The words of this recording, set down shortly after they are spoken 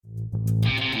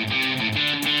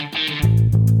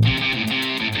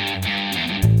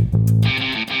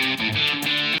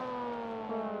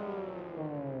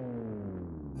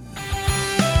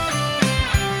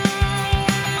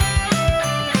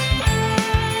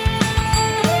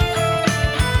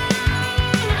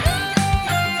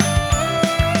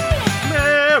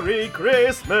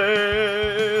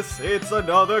it's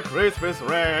another Christmas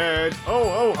rant. Ho,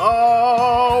 ho,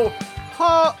 ho!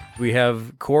 Ha! We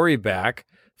have Kory back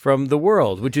from The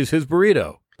World, which is his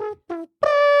burrito.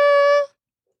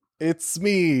 It's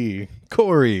me,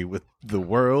 Kory, with The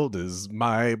World is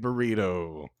my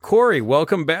burrito. Kory,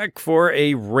 welcome back for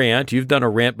a rant. You've done a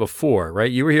rant before,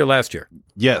 right? You were here last year.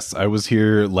 Yes, I was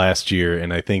here last year,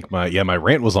 and I think my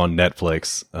rant was on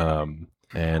Netflix.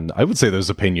 And I would say those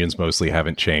opinions mostly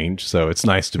haven't changed, so it's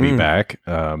nice to be back.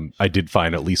 I did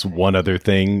find at least one other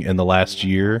thing in the last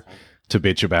year to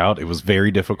bitch about. It was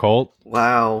very difficult.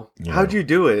 Wow. How'd you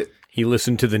do it? He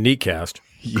listened to the Neatcast.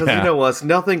 Because you know us,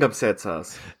 nothing upsets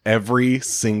us. Every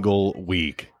single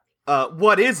week.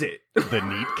 What is it? The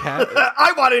Neatcast?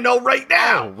 I want to know right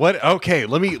now. Oh, what? Okay,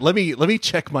 let me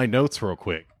check my notes real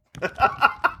quick.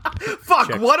 Fuck,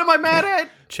 Check. What am I mad at?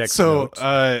 Check So,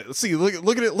 notes. see,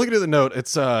 look at the note.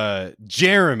 It's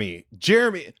Jeremy.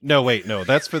 No, wait, no,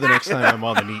 that's for the next time I'm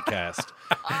on the Neatcast.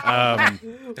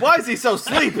 Why is he so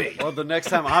sleepy? Well, the next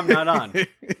time I'm not on.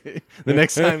 The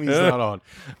next time he's not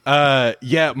on.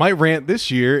 Yeah, my rant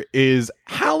this year is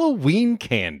Halloween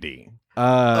candy.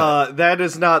 That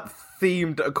is not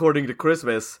themed according to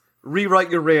Christmas. Rewrite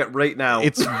your rant right now.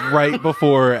 It's right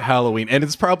before Halloween, and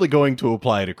it's probably going to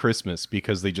apply to Christmas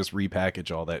because they just repackage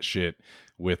all that shit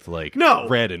with like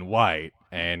red and white.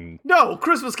 And no,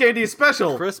 Christmas candy is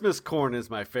special. Christmas corn is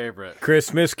my favorite.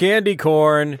 Christmas candy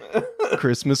corn.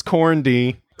 Christmas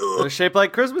corndy. They're shaped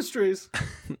like Christmas trees.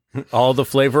 All the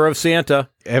flavor of Santa.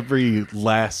 Every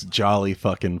last jolly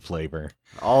fucking flavor.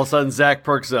 All of a sudden, Zach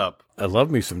perks up. I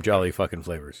love me some jolly fucking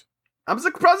flavors. I'm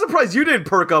surprised you didn't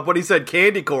perk up when he said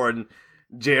candy corn.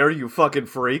 Jer, you fucking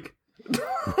freak.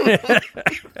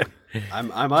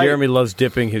 Jeremy loves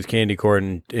dipping his candy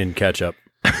corn in ketchup.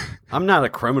 I'm not a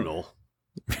criminal.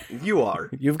 You are.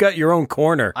 You've got your own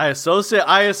corner. I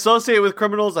associate with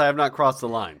criminals. I have not crossed the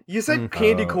line. You said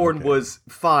candy corn was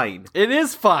fine. It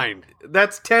is fine.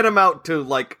 That's tantamount to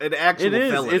like an actual It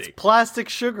is. felony. It's plastic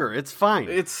sugar. It's fine.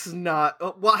 It's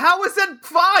not. Well, how is that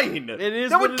fine? It is.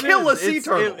 That what would it kill is. a sea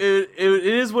turtle. It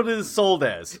is what it is sold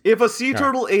as. If a sea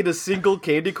turtle ate a single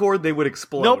candy corn, they would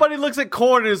explode. Nobody looks at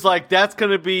corn and is like, that's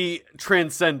going to be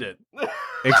transcendent.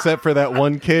 Except for that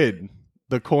one kid.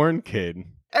 The corn kid.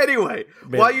 Anyway,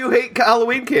 why you hate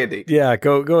Halloween candy? Yeah,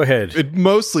 go ahead. It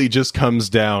mostly just comes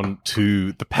down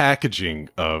to the packaging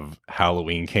of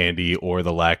Halloween candy or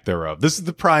the lack thereof. This is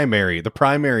the primary. The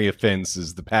primary offense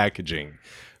is the packaging.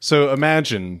 So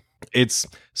imagine it's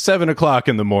 7:00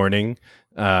 in the morning.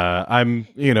 I'm,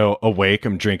 awake.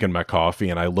 I'm drinking my coffee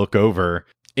and I look over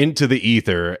into the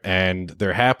ether and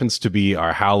there happens to be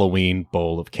our Halloween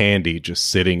bowl of candy just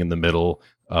sitting in the middle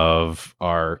of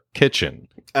our kitchen.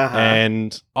 Uh-huh.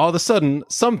 And all of a sudden,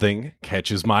 something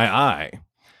catches my eye.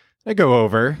 I go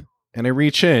over and I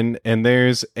reach in, and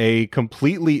there's a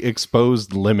completely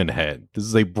exposed lemon head. This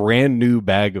is a brand new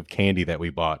bag of candy that we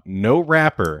bought. No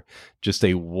wrapper, just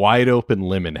a wide open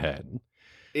lemon head.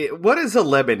 What is a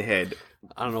lemon head?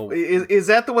 I don't know. Is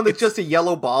that the one that's just a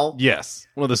yellow ball? Yes,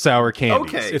 one of the sour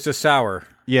candies. Okay. It's a sour.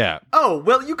 Yeah. Oh,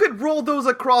 well, you could roll those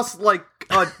across, like,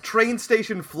 a train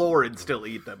station floor and still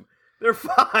eat them. They're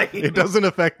fine. It doesn't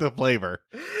affect the flavor.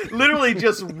 Literally,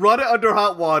 just run it under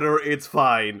hot water, it's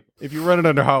fine. If you run it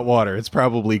under hot water, it's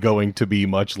probably going to be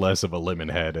much less of a lemon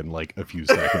head in, like, a few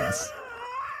seconds.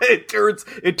 It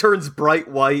turns bright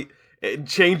white. It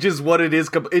changes what it is.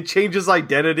 It changes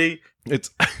identity. It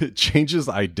changes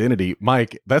identity.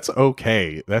 Mike, that's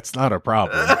okay. That's not a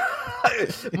problem.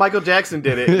 Michael Jackson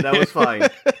did it, and that was fine.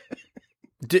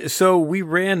 So we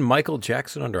ran Michael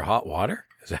Jackson under hot water?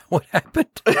 Is that what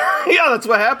happened? Yeah, that's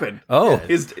what happened. Oh.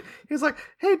 He's like,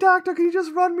 hey, doctor, can you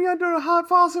just run me under a hot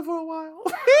faucet for a while?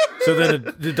 So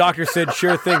then the doctor said,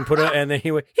 sure thing, put it, and then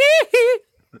he went, hee hee.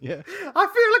 Yeah. I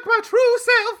feel like my true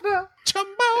self now.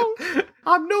 Chumbo.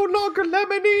 I'm no longer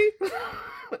lemony.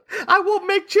 I will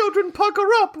make children pucker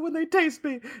up when they taste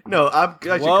me. No, I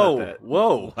should cut that.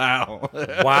 Whoa. Wow.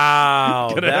 Wow.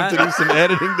 Gonna have to do some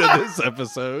editing to this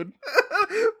episode.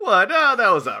 What? No,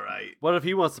 that was all right. What if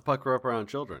he wants to pucker up around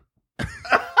children?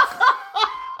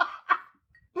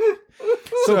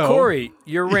 So Kory,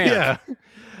 your rant.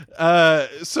 Yeah.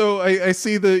 So I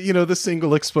see the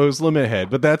single exposed lemon head,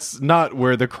 but that's not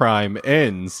where the crime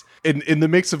ends. In the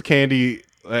mix of candy,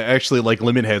 actually, like,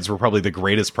 lemon heads were probably the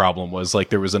greatest problem. Was like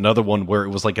there was another one where it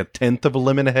was like a tenth of a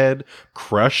lemon head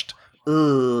crushed,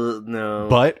 no,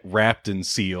 but wrapped and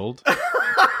sealed.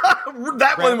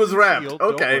 That one was wrapped. Sealed,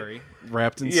 Okay,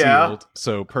 wrapped and sealed,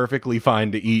 so perfectly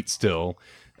fine to eat still.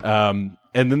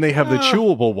 And then they have the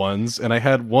chewable ones, and I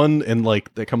had one in,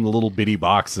 like, they come in little bitty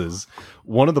boxes.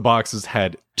 One of the boxes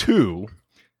had two,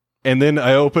 And then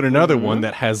I open another one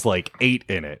that has like 8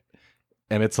 in it.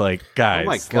 And it's like, guys, Oh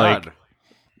my God. like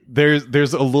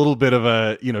there's a little bit of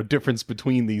a, difference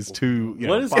between these two.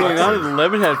 What is going on in the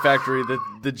Lemonhead factory?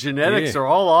 The genetics are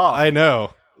all off. I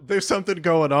know. There's something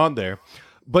going on there.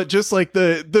 But just like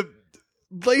the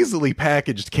lazily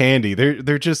packaged candy,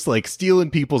 they're just like stealing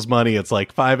people's money. It's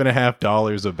like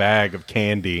 $5.50 a bag of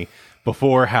candy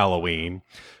before Halloween.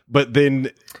 But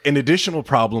then an additional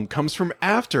problem comes from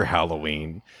after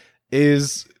Halloween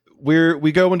is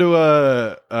we go into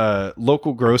a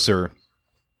local grocer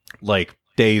like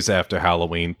days after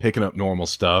Halloween, picking up normal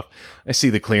stuff. I see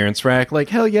the clearance rack, like,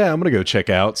 hell yeah, I'm gonna go check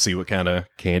out, see what kind of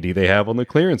candy they have on the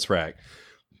clearance rack.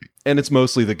 And it's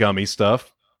mostly the gummy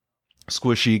stuff.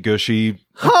 Squishy, gushy.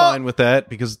 I'm fine with that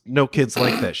because no kids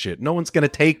like that shit. No one's gonna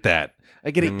take that.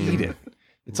 I get to eat it.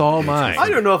 It's all mine. I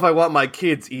don't know if I want my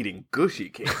kids eating gushy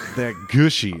candy. That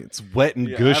gushy. It's wet and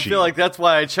gushy. I feel like that's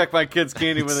why I check my kids'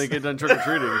 candy when they get done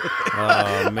trick-or-treating.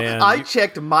 Oh, man. I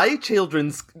checked my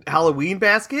children's Halloween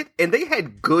basket, and they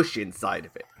had gush inside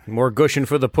of it. More gushing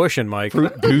for the pushing, Mike.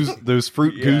 Those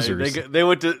fruit goozers.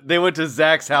 They went to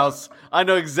Zach's house. I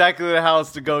know exactly the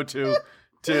house to go to.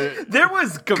 There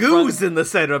was goose in the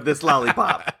center of this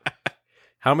lollipop.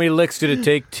 How many licks did it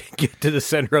take to get to the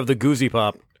center of the Goozy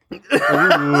Pop?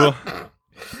 Ooh.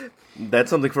 That's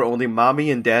something for only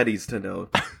mommy and daddies to know.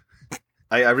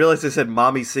 I realized I said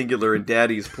mommy singular and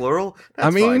daddies plural.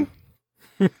 That's fine.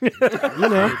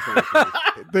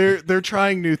 They're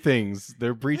trying new things.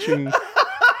 They're breaching.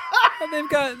 They've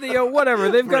got whatever.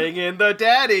 Bring in the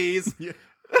daddies.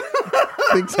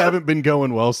 Things haven't been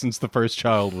going well since the first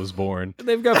child was born.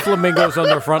 They've got flamingos on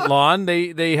their front lawn.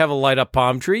 They have a light up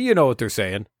palm tree. You know what they're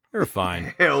saying. They're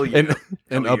fine. Hell yeah. And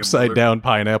an upside down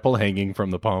pineapple hanging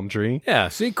from the palm tree. Yeah,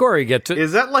 see, Kory gets it.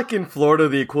 Is that like in Florida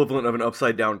the equivalent of an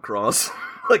upside down cross?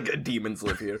 Like demons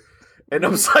live here. An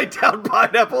upside down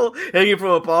pineapple hanging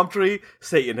from a palm tree.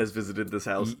 Satan has visited this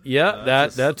house. Yeah,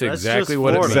 that's exactly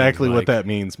what it means, exactly Mike. what that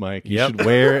means, Mike. You Yep. should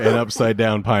wear an upside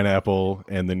down pineapple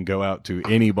and then go out to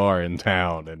any bar in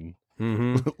town and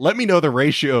let me know the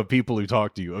ratio of people who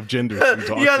talk to you, of genders who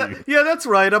talk to you. Yeah, that's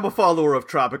right. I'm a follower of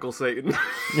tropical Satan.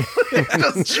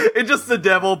 It's just the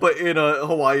devil, but in a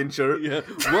Hawaiian shirt. Yeah.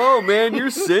 Whoa, man, you're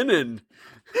sinning.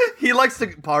 He likes to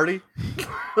party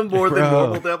more than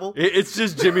normal devil. It's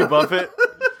just Jimmy Buffett.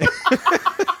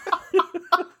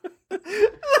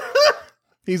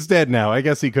 He's dead now. I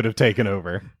guess he could have taken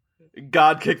over.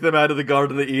 God kicked them out of the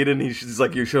Garden of Eden. He's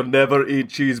like, you shall never eat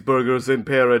cheeseburgers in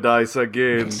paradise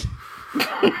again.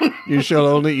 You shall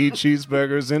only eat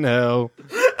cheeseburgers in hell.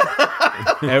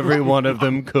 Every one of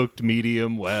them cooked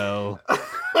medium well.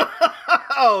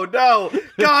 Oh, no.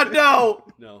 God, no.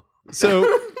 No.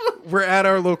 So we're at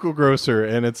our local grocer,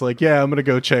 and it's like, yeah, I'm going to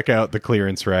go check out the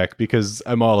clearance rack because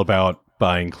I'm all about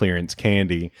buying clearance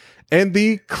candy. And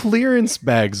the clearance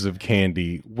bags of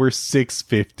candy were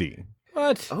 $6.50.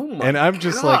 What? Oh my And I'm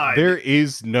just like, there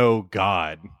is no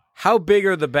God. How big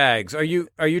are the bags? Are you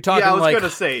talking Yeah, I was like going to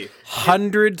say.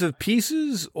 hundreds of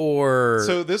pieces or?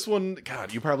 So this one,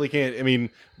 God, you probably can't. I mean,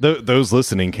 those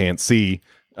listening can't see.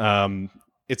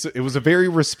 It was a very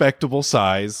respectable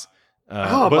size.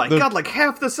 Oh my God, like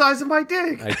half the size of my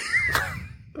dick.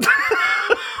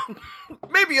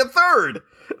 Maybe a third.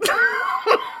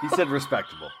 He said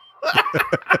respectable.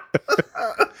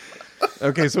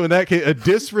 Okay, so in that case, a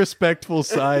disrespectful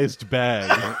sized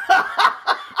bag.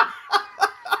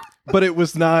 But it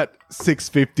was not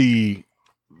 $6.50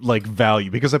 like value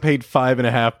because I paid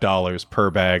 $5.50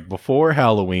 per bag before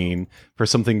Halloween for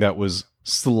something that was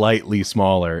slightly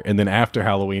smaller, and then after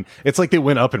Halloween, it's like they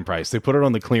went up in price. They put it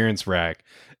on the clearance rack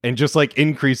and just like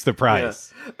increased the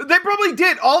price. Yeah. They probably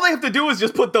did. All they have to do is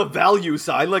just put the value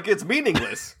sign. Like it's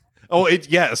meaningless. Oh,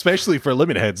 especially for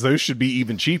lemon heads, those should be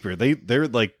even cheaper. They're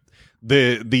like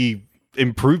the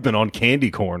improvement on candy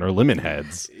corn or lemon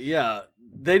heads. Yeah,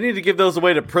 they need to give those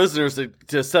away to prisoners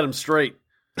to set them straight.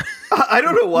 I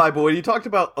don't know why, but when you talked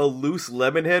about a loose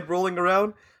lemon head rolling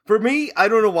around, for me, I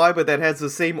don't know why, but that has the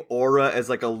same aura as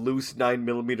like a loose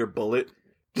 9mm bullet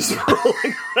just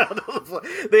rolling around on the floor.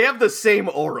 They have the same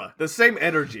aura, the same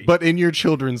energy. But in your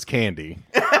children's candy.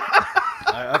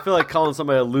 I feel like calling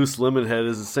somebody a loose lemon head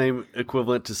is the same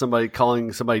equivalent to somebody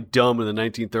calling somebody dumb in the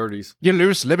 1930s. You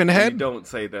loose lemon You head? don't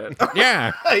say that.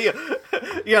 Yeah.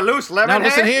 You loose lemon Now head?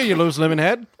 listen here, you loose lemon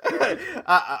head.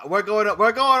 We're going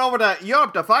over to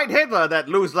Europe to fight Hitler, that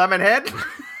loose lemon head.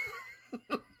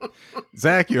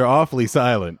 Zach, you're awfully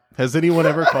silent. Has anyone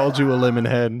ever called you a lemon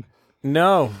head?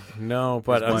 No,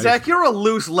 but Zach, you're a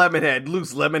loose lemon head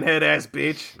ass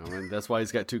bitch. I mean, that's why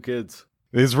he's got 2 kids.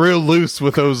 It's real loose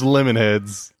with those lemon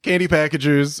heads. Candy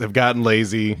packagers have gotten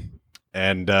lazy.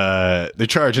 And they're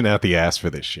charging out the ass for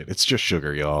this shit. It's just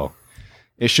sugar, y'all.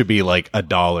 It should be like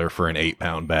 $1 for an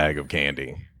 8-pound bag of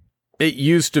candy. It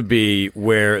used to be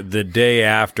where the day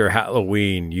after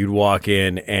Halloween, you'd walk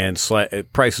in and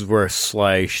prices were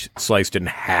sliced in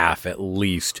half at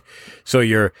least. So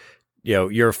your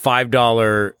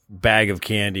 $5 bag of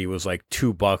candy was like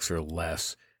 $2 or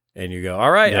less. And you go, all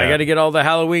right, I got to get all the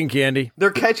Halloween candy. They're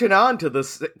catching on to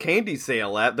the candy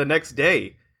sale at the next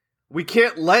day. We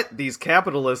can't let these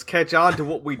capitalists catch on to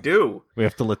what we do. We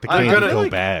have to let the candy go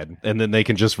bad, and then they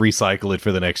can just recycle it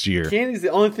for the next year. Candy's the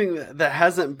only thing that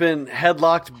hasn't been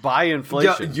headlocked by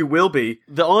inflation. Yeah, you will be.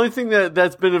 The only thing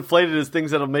that's been inflated is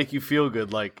things that'll make you feel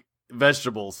good, like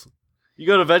vegetables. You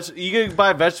go to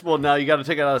buy a vegetable now, you got to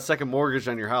take out a second mortgage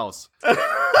on your house. You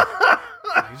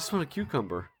just want a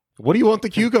cucumber. What do you want the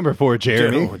cucumber for,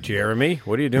 Jeremy? Jeremy,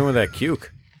 what are you doing with that cuke?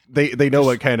 They know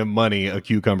what kind of money a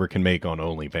cucumber can make on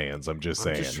OnlyFans. I'm just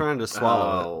saying. Just trying to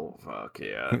swallow it. Oh, fuck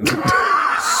yeah.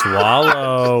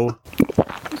 Swallow.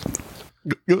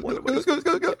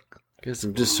 Guess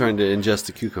I'm just trying to ingest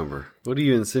a cucumber. What are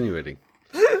you insinuating?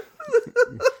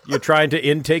 You're trying to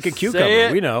intake a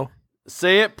cucumber. We know.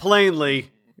 Say it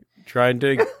plainly. Trying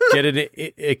to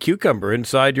get a cucumber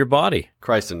inside your body.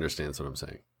 Christ understands what I'm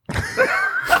saying.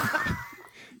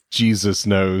 Jesus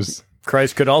knows.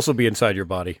 Christ could also be inside your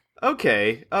body.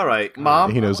 Okay, all right,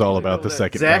 Mom. He knows all about the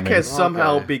second Zach coming. has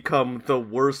somehow become the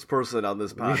worst person on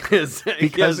this podcast.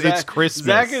 Because it's Christmas.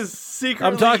 Zach is secretly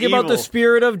I'm talking evil. about the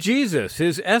spirit of Jesus,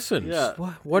 his essence. Yeah.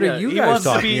 What are you guys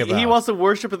talking about? He wants to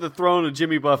worship at the throne of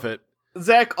Jimmy Buffett.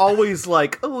 Zach always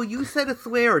like, oh, you said a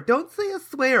swear. Don't say a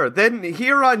swear. Then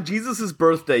here on Jesus'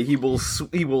 birthday, he will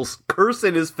curse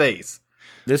in his face.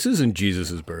 This isn't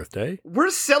Jesus' birthday.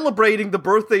 We're celebrating the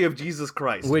birthday of Jesus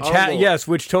Christ.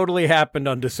 Which totally happened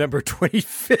on December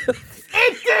 25th.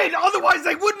 It did! Otherwise,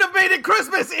 they wouldn't have made it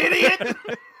Christmas, idiot!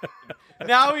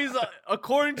 Now he's,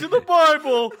 according to the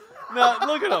Bible, now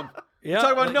look at him. Yeah,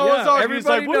 talking about Noah's Ark.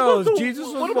 Everybody knows Jesus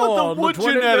was born the wood the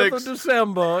 25th genetics? of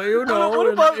December. You know,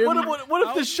 What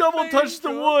if the shovel touched the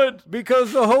wood?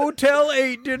 Because the Hotel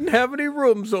 8 didn't have any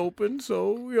rooms open,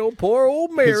 so poor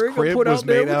old Mary His crib put was out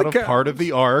there made out with of part of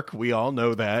the ark. We all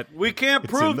know that. We can't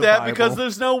It's prove in the that Bible. because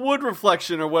there's no wood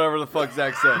reflection or whatever the fuck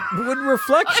Zach said. Wood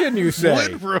reflection, you say?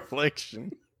 Wood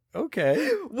reflection. Okay.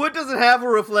 Wood doesn't have a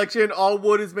reflection. All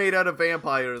wood is made out of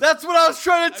vampires. That's what I was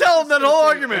trying to tell him, that whole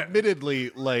argument. Admittedly,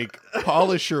 like,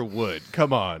 polish your wood.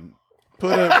 Come on.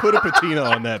 Put a patina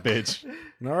on that bitch.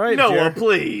 All right, Noah,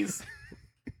 please.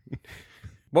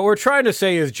 What we're trying to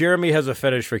say is Jeremy has a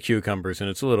fetish for cucumbers, and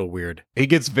it's a little weird. He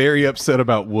gets very upset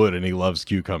about wood, and he loves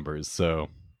cucumbers, so...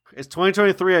 It's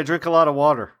 2023. I drink a lot of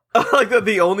water. I like that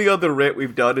the only other rant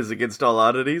we've done is against all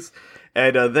oddities,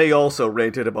 and they also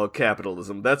ranted about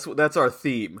capitalism. That's our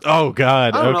theme. Oh,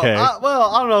 God, I don't okay. know.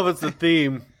 I don't know if it's the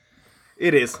theme.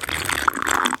 It is.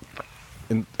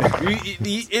 And-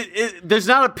 There's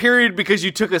not a period because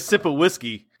you took a sip of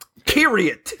whiskey.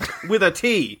 Period. With a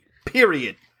T.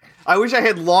 Period. I wish I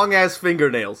had long-ass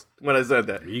fingernails when I said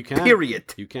that. You can.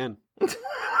 Period. You can.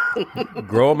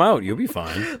 Grow them out. You'll be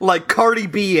fine. Like Cardi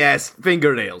B-ass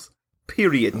fingernails.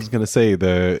 Period. I was going to say,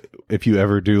 if you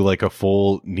ever do, like, a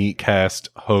full neat cast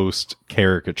host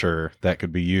caricature, that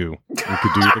could be you. You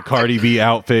could do the Cardi B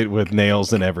outfit with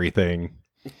nails and everything.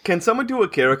 Can someone do a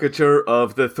caricature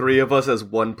of the three of us as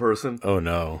one person? Oh,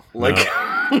 no. Like,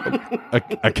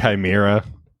 A chimera.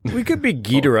 We could be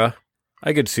Ghidorah.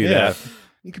 I could see that.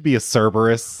 You could be a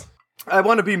Cerberus. I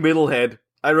want to be Middlehead.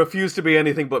 I refuse to be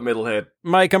anything but Middlehead.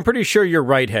 Mike, I'm pretty sure you're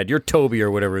Righthead. You're Toby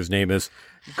or whatever his name is.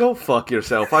 Go fuck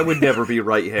yourself. I would never be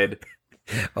Righthead.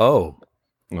 Oh.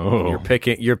 Oh.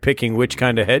 You're picking which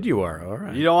kind of head you are. All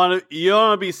right. You don't want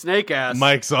to be snake ass.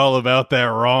 Mike's all about that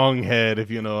wrong head,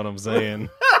 if you know what I'm saying.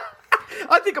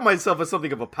 I think of myself as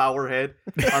something of a power head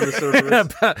on the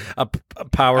Cerberus. a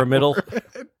power middle.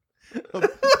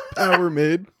 Power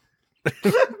mid.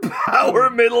 Power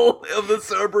middle of the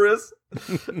Cerberus.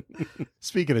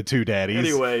 Speaking of two daddies.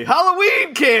 Anyway,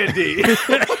 Halloween candy.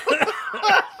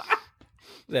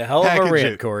 The hell of a Package rant,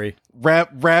 it. Kory.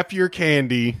 Wrap your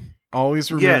candy.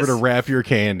 Always remember to wrap your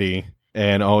candy.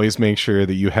 And always make sure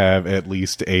that you have at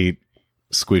least 8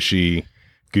 squishy,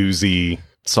 goozy,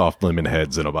 soft lemon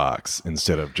heads in a box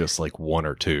instead of just like 1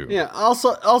 or 2. Yeah.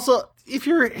 Also, if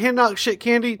you're handing out shit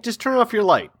candy, just turn off your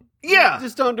light. Yeah.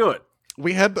 Just don't do it.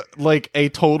 We had like a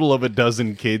total of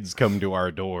 12 kids come to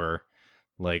our door.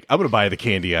 Like, I'm going to buy the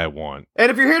candy I want.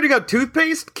 And if you're handing out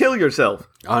toothpaste, kill yourself.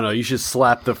 Oh no, you should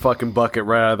slap the fucking bucket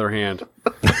right out of their hand.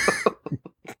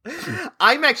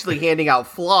 I'm actually handing out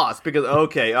floss because,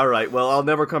 okay, all right, well, I'll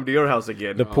never come to your house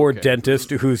again. The poor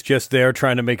dentist who's just there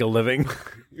trying to make a living.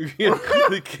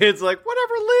 The kid's like,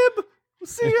 whatever, Lib.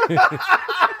 See ya.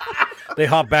 They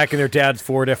hop back in their dad's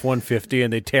Ford F-150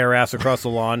 and they tear ass across the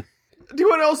lawn. Do you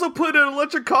want to also put an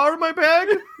electric car in my bag?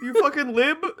 You fucking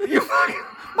lib? You fucking...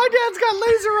 My dad's got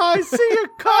laser eyes. See ya,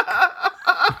 cuck.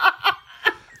 I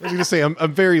was going to say, I'm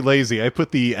very lazy. I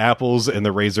put the apples and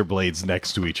the razor blades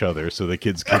next to each other so the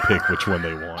kids can pick which one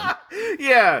they want.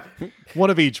 Yeah. One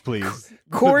of each, please.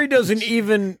 Kory doesn't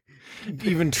even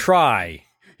try.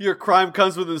 Your crime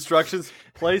comes with instructions.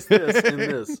 Place this in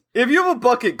this. If you have a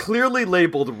bucket clearly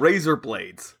labeled razor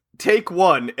blades, take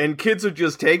one, and kids are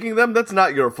just taking them, that's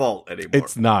not your fault anymore.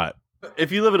 It's not.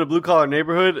 If you live in a blue-collar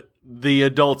neighborhood, the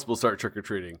adults will start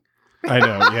trick-or-treating. I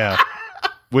know, yeah.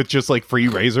 With just like free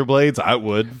razor blades, I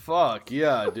would. Fuck,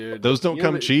 yeah, dude. Those don't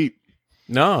come cheap.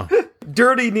 No.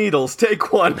 Dirty needles,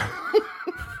 take one.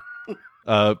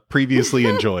 Previously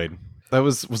enjoyed.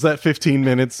 Was that 15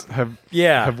 minutes?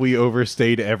 Have we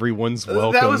overstayed everyone's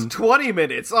welcome? That was 20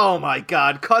 minutes. Oh my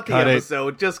god. Cut the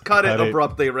episode. Just cut it Cut it.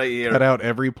 abruptly right here. Cut out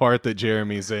every part that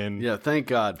Jeremy's in. Yeah, thank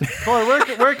God. Kory,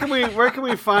 where can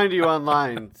we find you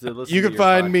online to listen You to can your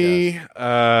find podcast? me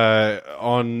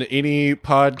on any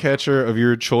podcatcher of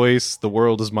your choice. The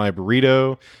World is My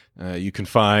Burrito. You can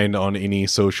find on any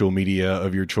social media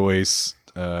of your choice.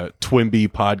 Twimby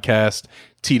Podcast,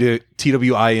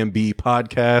 TWIMB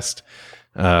Podcast,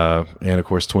 and of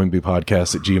course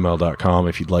twimbypodcast@gmail.com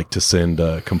if you'd like to send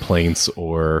complaints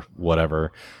or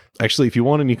whatever. Actually, if you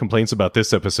want any complaints about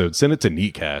this episode, send it to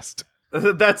Neatcast.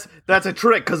 That's a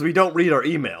trick because we don't read our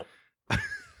email.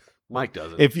 Mike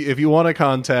doesn't. If you want to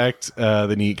contact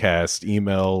the Neatcast,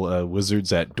 email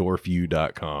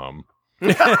wizards@dorfview.com.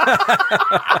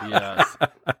 Yes,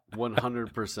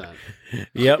 100%.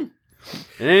 Yep.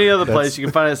 And any other place, you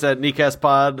can find us at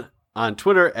NeatcastPod on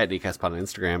Twitter, at NeatcastPod on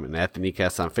Instagram, and at the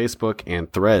Neatcast on Facebook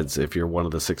and Threads if you're one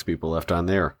of the 6 people left on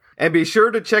there. And be sure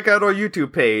to check out our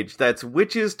YouTube page. That's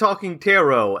Witches Talking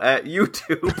Tarot at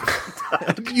YouTube.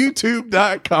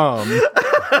 YouTube.com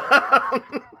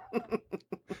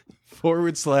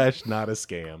 / not a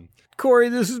scam. Kory,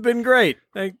 this has been great.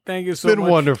 Thank you so much. It's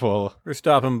been wonderful. For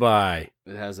stopping by.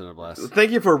 It has been a blast.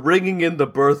 Thank you for ringing in the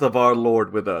birth of our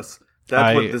Lord with us.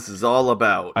 That's what this is all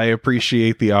about. I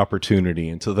appreciate the opportunity.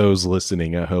 And to those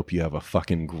listening, I hope you have a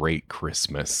fucking great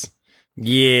Christmas.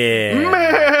 Yeah.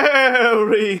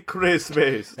 Merry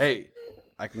Christmas. Hey,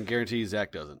 I can guarantee you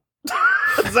Zach doesn't.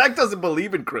 Zach doesn't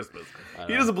believe in Christmas.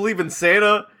 He doesn't believe in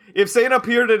Santa. If Santa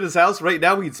appeared at his house right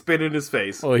now, he'd spit in his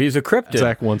face. Oh, he's a cryptid.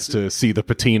 Zach wants to see the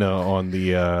patina on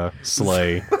the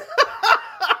sleigh.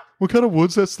 What kind of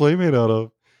wood's that sleigh made out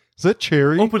of? Is that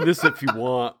cherry? Open this if you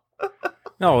want.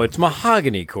 No, it's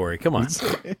mahogany, Kory. Come on.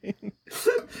 I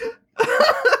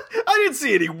didn't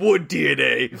see any wood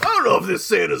DNA. I don't know if this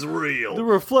Santa's real. The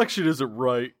reflection isn't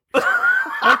right.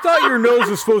 I thought your nose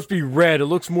was supposed to be red. It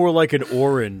looks more like an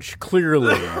orange.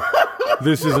 Clearly,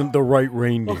 this isn't the right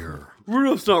reindeer.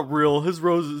 Rudolph's not real. His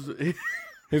roses.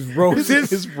 His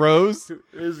roses? His rose?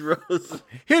 His roses.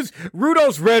 His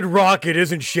Rudolph's red rocket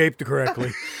isn't shaped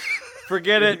correctly.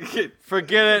 Forget it.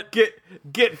 Forget it.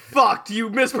 Get fucked. You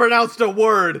mispronounced a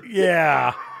word.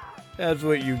 Yeah. That's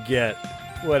what you get.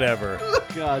 Whatever.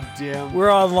 God damn.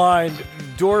 We're online.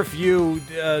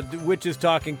 Dorfview, Witches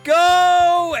Talking.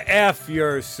 Go F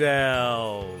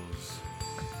yourselves.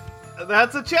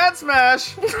 That's a chat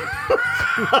smash.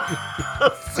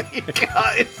 See you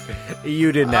guys.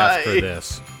 You didn't ask for Bye.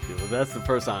 this. Well, that's the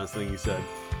first honest thing you said.